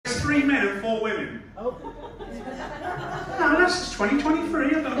Oh. No, that's just 2023, I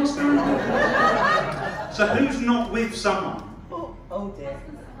don't know what's going on. So who's not with someone? Oh dear.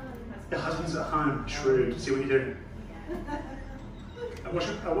 Your husband's at home, shrewd, see what you're doing.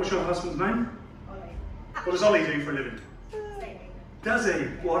 What's your husband's name? Ollie. What does Ollie do for a living? Does he?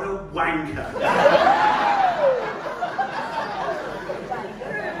 What a wanker.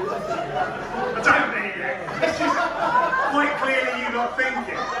 I don't mean it. It's just quite clearly you not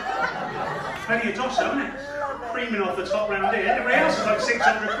thinking. Plenty of dosh, isn't it? Creaming off the top round here. Everybody else is like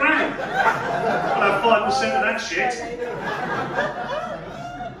 600 grand. I'll have 5% of that shit.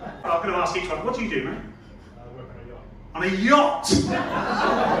 I'm going to ask each one, what do you do, mate? I work on a yacht.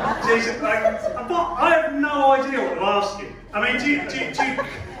 Jesus, like, I have no idea what to ask you. I mean,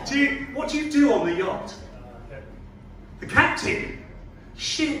 what do you do on the yacht? The captain?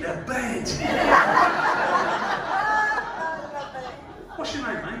 Shit the bed. What's your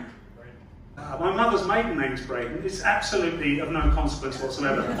name, mate? My mother's maiden name's Braden. It's absolutely of no consequence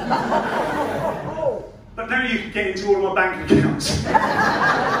whatsoever. But now you can get into all of my bank accounts.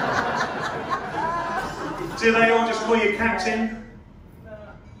 Do they all just call you Captain?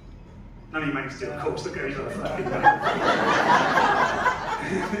 None of your mates do, of course. Look at his other fucking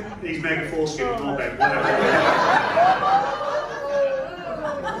mate. He's mega foreskin in your bed, whatever.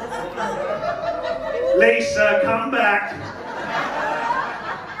 Lisa, come back.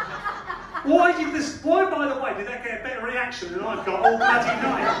 Why, by the way, did that get a better reaction than I've got all bloody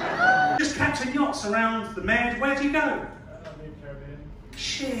night? Just captain yachts around the Med. Where do you go?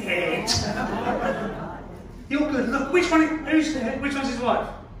 Shit. You're good. Look, which one's his wife?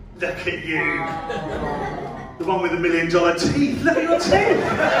 Look at you. The one with the $1 million teeth. Look at your teeth.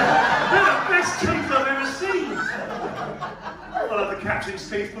 They're the best teeth I've ever seen. I'll have the captain's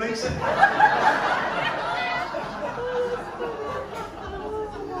teeth, please.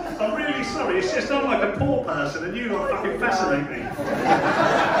 I'm really sorry, it's just I'm like a poor person and you lot fucking fascinate me.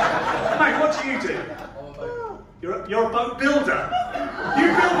 Mate, what do you do? You're a boat builder?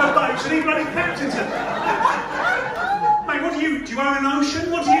 You build the boats and he bloody captains them. Mate, what do you own an ocean?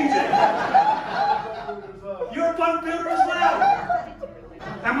 What do you do? You're a boat builder as well?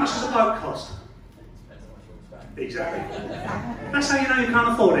 How much does a boat cost? Exactly. That's how you know you can't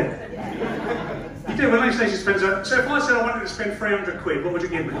afford it. You do, when they say she spends so if I said I wanted to spend 300 quid, what would you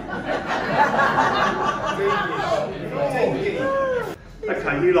give me?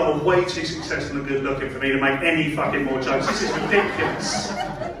 Okay, you lot are way too successful and good looking for me to make any fucking more jokes. This is ridiculous.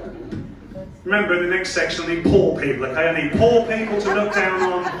 Remember, in the next section, I need poor people, okay? I need poor people to look down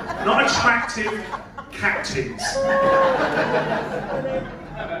on, not attractive captains.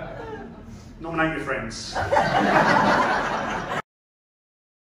 Nominate your friends.